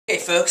Hey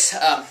folks,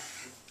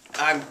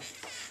 I'm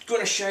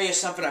going to show you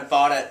something I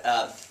bought at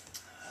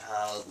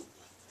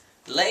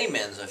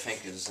Lehman's, I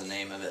think is the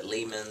name of it,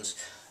 Lehman's.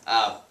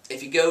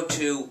 If you go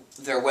to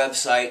their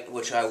website,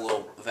 which I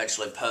will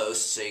eventually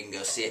post so you can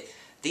go see it,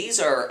 these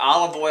are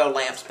olive oil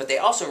lamps, but they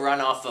also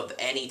run off of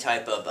any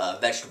type of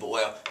vegetable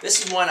oil.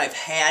 This is one I've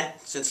had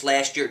since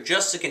last year,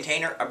 just the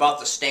container. I bought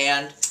the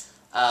stand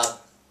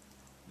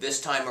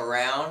this time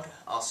around.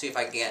 I'll see if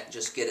I can't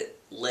just get it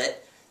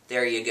lit.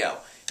 There you go.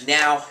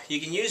 Now,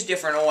 you can use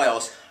different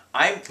oils.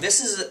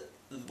 This is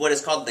what is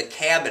called the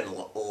cabin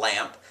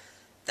lamp.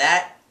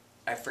 That,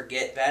 I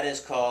forget, that is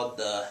called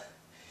the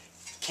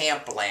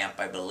camp lamp,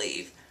 I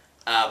believe.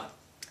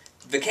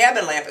 The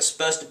cabin lamp is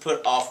supposed to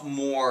put off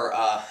more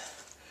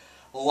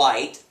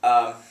light.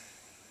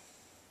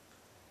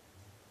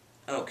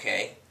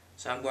 Okay,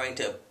 so I'm going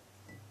to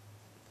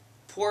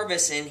pour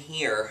this in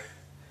here,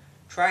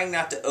 trying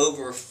not to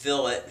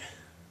overfill it.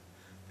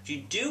 But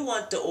you do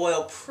want the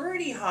oil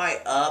pretty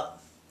high up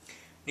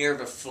near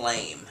the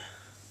flame,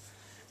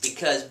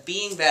 because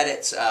being that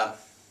it's a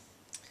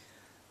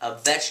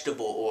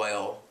vegetable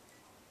oil,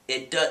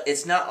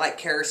 it's not like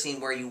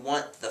kerosene where you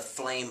want the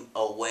flame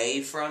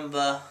away from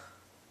the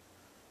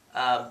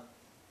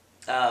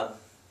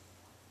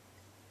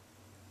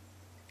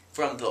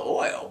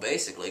oil,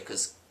 basically,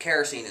 because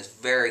kerosene is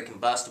very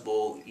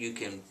combustible. You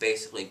can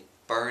basically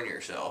burn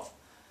yourself.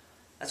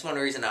 That's one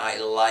reason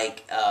I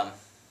like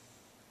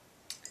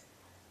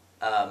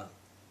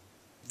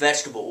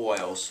vegetable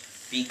oils,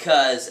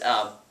 because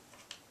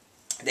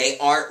they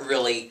aren't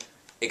really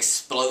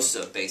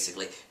explosive,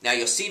 basically. Now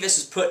you'll see this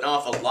is putting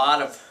off a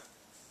lot of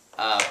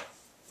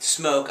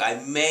smoke. I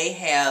may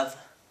have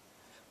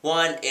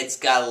one, it's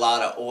got a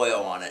lot of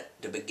oil on it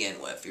to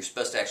begin with. You're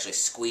supposed to actually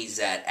squeeze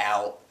that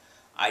out.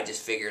 I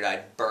just figured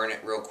I'd burn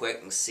it real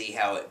quick and see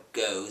how it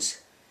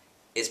goes.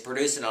 It's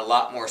producing a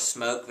lot more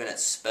smoke than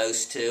it's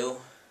supposed to.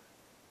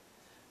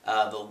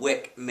 The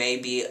wick may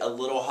be a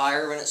little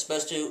higher than it's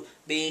supposed to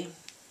be.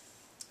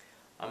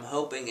 I'm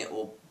hoping it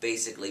will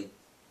basically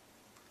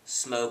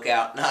smoke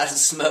out, not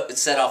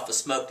set off the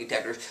smoke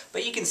detectors.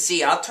 But you can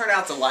see, I'll turn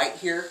out the light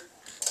here.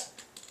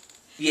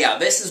 Yeah,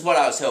 this is what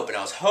I was hoping.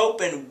 I was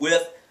hoping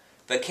with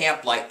the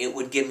camp light it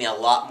would give me a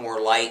lot more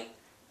light,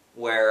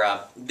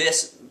 where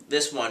this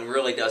one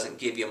really doesn't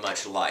give you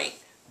much light.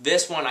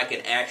 This one I can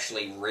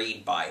actually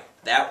read by.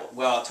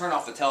 Well, I'll turn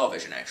off the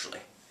television actually.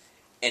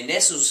 And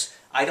this was,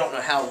 I don't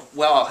know how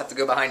well, I'll have to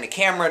go behind the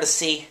camera to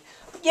see.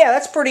 Yeah,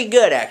 that's pretty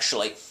good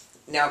actually.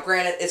 Now,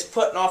 granted, it's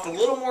putting off a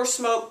little more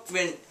smoke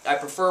than I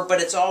prefer, but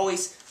it's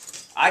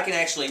always, I can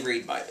actually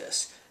read by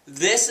this.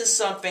 This is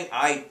something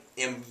I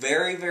am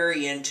very,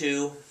 very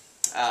into.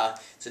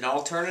 It's an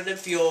alternative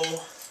fuel,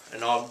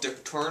 an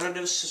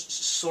alternative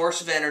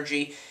source of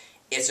energy.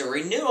 It's a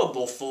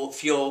renewable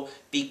fuel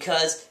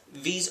because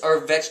these are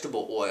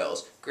vegetable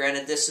oils.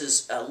 Granted, this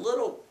is a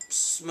little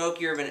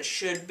smokier than it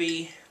should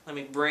be. Let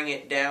me bring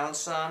it down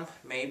some,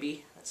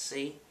 maybe. Let's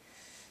see.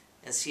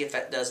 And see if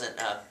that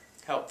doesn't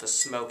help the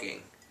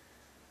smoking.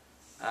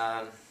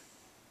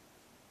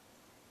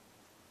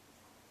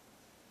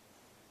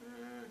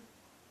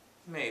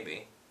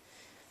 Maybe.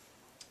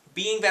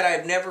 Being that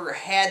I've never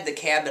had the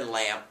cabin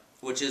lamp,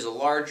 which is a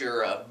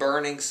larger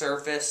burning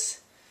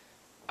surface,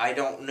 I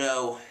don't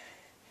know,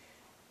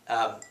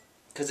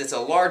 because it's a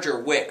larger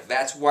wick.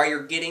 That's why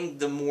you're getting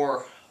the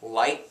more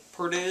light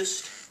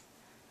produced.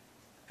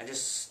 I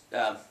just,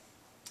 the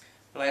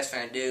last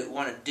thing I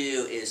want to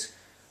do is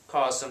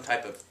cause some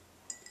type of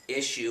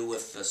issue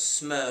with the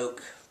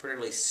smoke,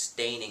 particularly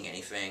staining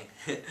anything.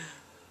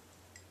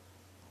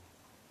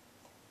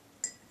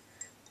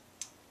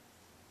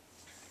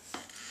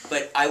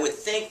 But I would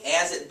think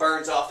as it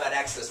burns off that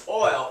excess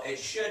oil, it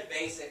should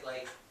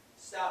basically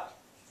stop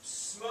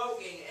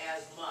smoking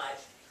as much,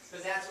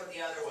 because that's what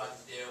the other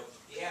ones do.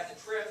 You have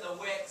to trim the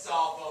wicks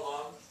off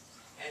of them,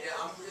 and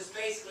I'm just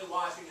basically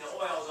washing the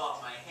oils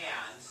off my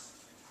hands.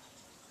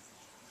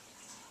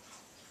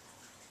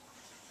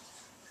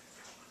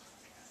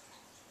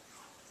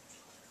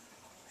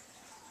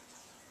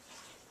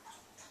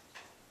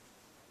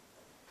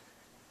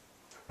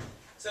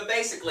 So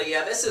basically,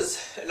 yeah, this is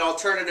an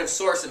alternative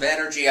source of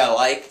energy I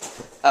like.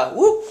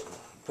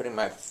 Putting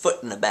my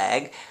foot in the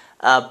bag.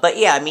 But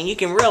yeah, I mean, you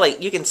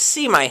can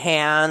see my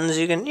hands,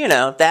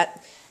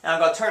 that. And I'm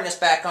going to turn this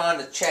back on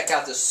to check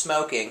out the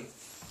smoking.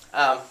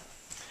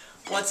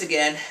 Once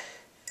again,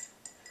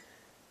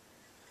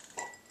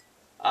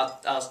 I'll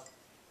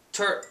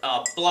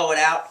blow it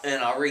out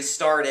and I'll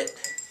restart it.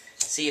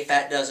 See if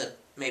that doesn't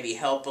maybe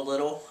help a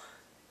little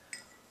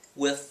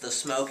with the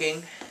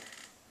smoking.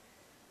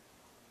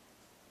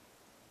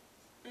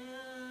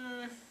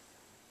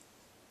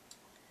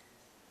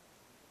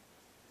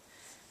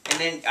 And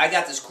then I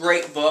got this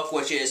great book,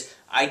 which is,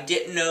 I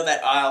didn't know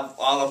that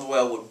olive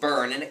oil would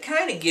burn, and it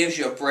kind of gives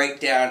you a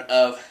breakdown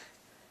of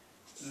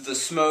the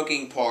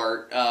smoking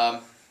part.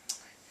 It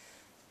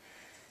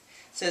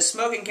says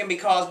smoking can be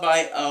caused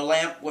by a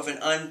lamp with an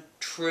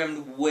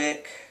untrimmed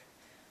wick.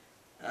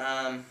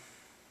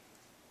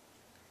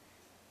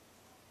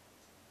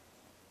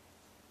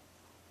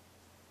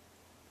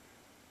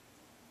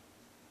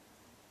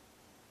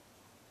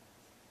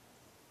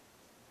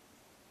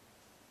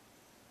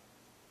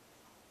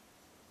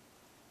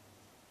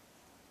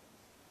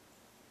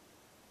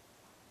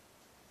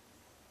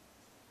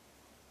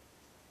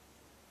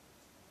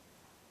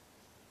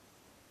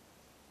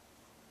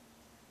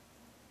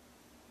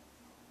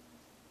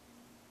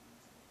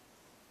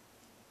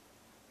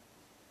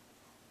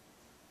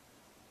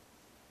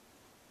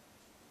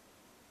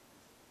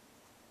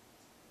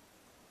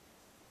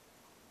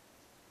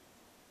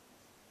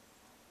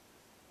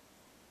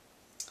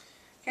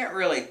 Can't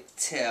really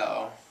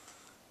tell.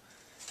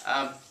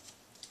 I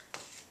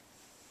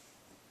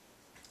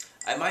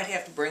might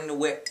have to bring the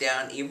wick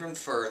down even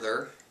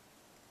further.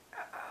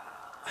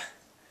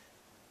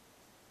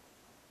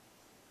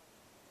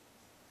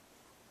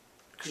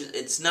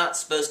 It's not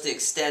supposed to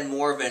extend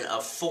more than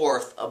a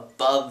fourth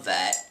above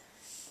that.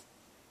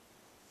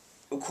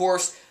 Of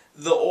course,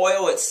 the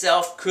oil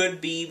itself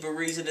could be the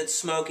reason it's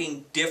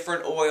smoking.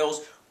 Different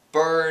oils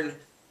burn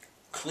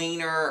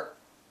cleaner,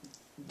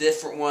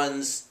 different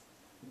ones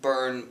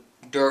burn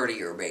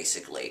dirtier,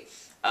 basically.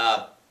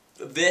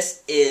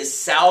 This is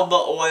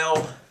salba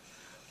oil,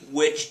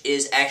 which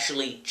is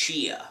actually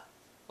chia,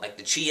 like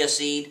the chia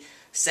seed.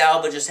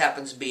 Salba just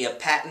happens to be a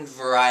patent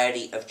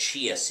variety of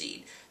chia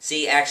seed.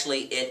 See,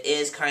 actually, it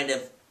is kind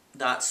of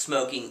not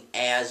smoking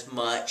as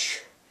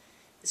much.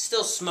 It's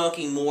still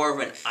smoking more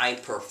than I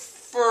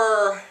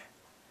prefer,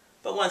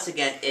 but once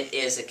again, it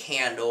is a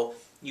candle.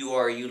 You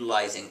are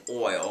utilizing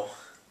oil.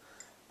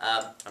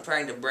 I'm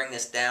trying to bring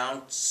this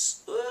down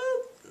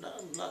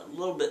not a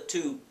little bit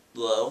too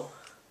low.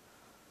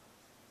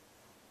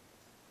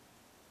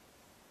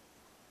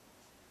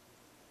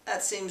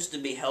 That seems to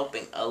be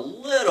helping a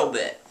little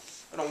bit.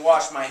 I'm going to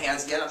wash my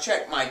hands again. I'll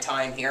check my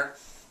time here.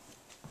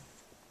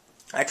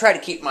 I try to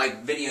keep my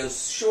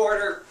videos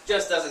shorter.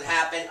 Just doesn't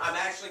happen. I'm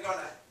actually going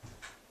to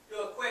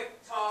do a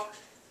quick talk.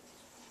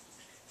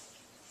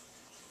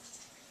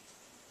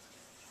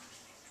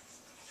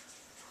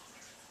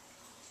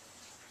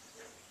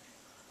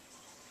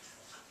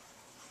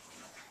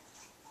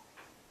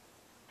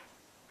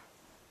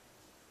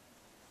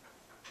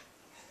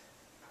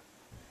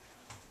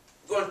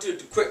 Going to do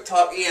the quick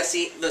talk. Yeah,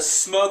 see, the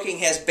smoking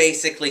has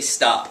basically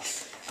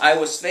stopped. I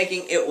was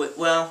thinking it would,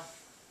 well,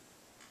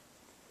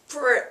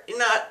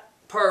 not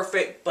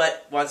perfect,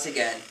 but once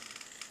again,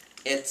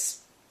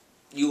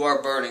 you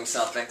are burning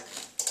something.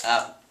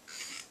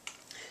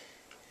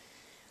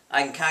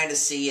 I can kind of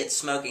see it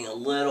smoking a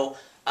little.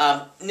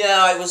 No,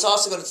 I was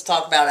also going to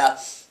talk about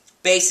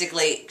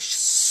basically,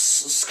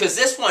 because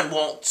this one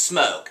won't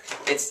smoke.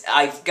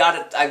 I've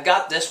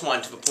got this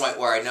one to the point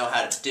where I know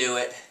how to do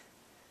it.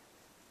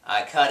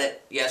 I cut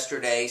it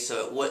yesterday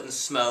so it wouldn't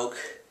smoke.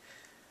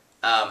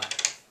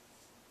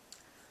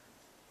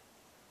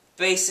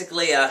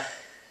 Basically,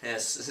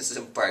 this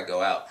will probably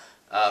go out.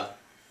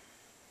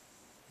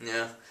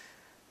 Yeah.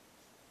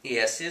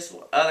 Yes, this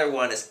other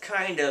one is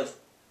kind of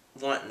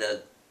wanting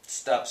to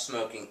stop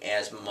smoking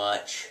as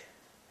much.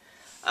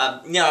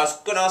 Now, I was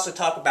going to also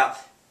talk about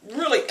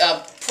really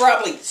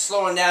probably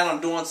slowing down on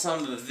doing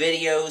some of the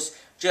videos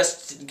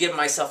just to give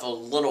myself a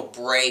little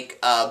break.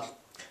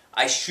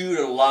 I shoot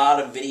a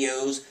lot of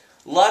videos.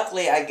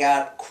 Luckily, I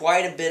got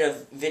quite a bit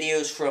of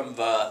videos from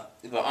the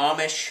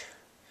Amish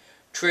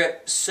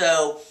trip,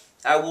 so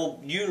I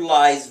will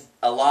utilize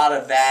a lot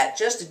of that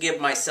just to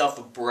give myself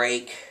a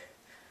break.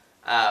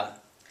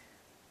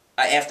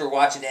 After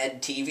watching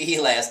Ed TV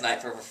last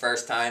night for the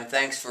first time,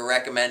 thanks for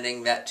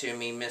recommending that to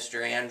me,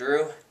 Mr.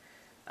 Andrew.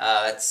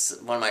 That's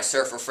one of my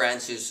surfer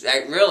friends who's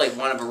really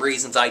one of the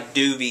reasons I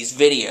do these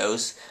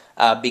videos,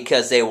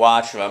 because they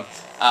watch them.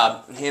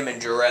 Him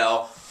and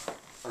Jarrell,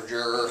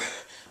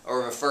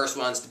 or the first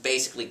ones to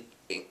basically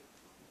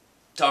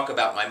talk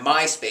about my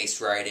MySpace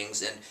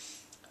writings, and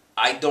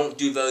I don't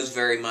do those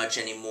very much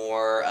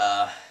anymore.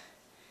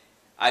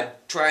 I'm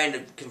trying to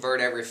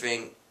convert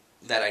everything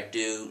that I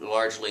do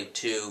largely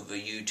to the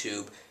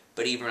YouTube,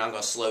 but even I'm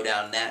going to slow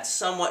down that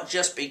somewhat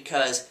just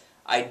because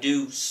I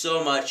do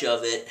so much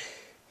of it,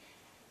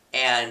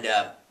 and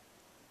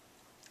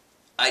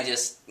I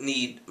just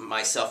need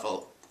myself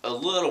a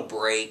little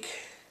break,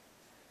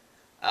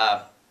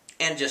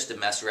 and just to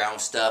mess around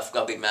with stuff.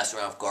 I'll be messing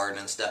around with gardening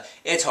and stuff.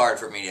 It's hard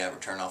for me to ever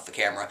turn off the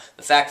camera.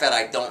 The fact that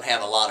I don't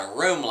have a lot of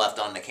room left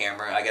on the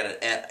camera, I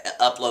got to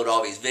upload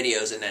all these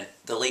videos and then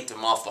delete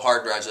them off the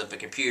hard drives of the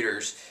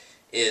computers,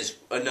 is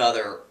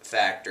another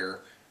factor.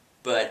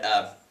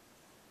 But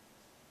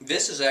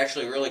this is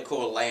actually a really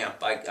cool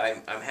lamp.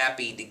 I'm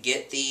happy to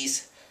get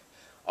these.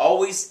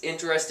 Always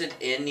interested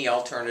in the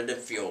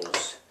alternative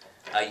fuels.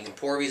 You can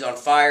pour these on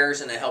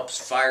fires and it helps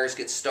fires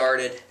get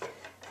started.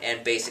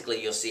 And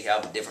basically you'll see how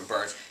the different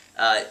burns.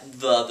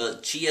 The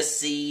chia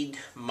seed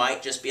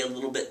might just be a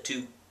little bit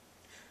too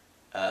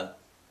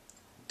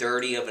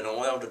dirty of an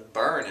oil to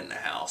burn in the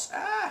house.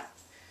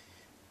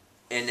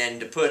 And then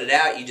to put it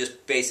out, you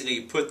just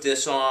basically put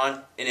this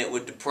on and it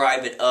would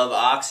deprive it of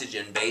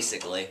oxygen,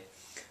 basically.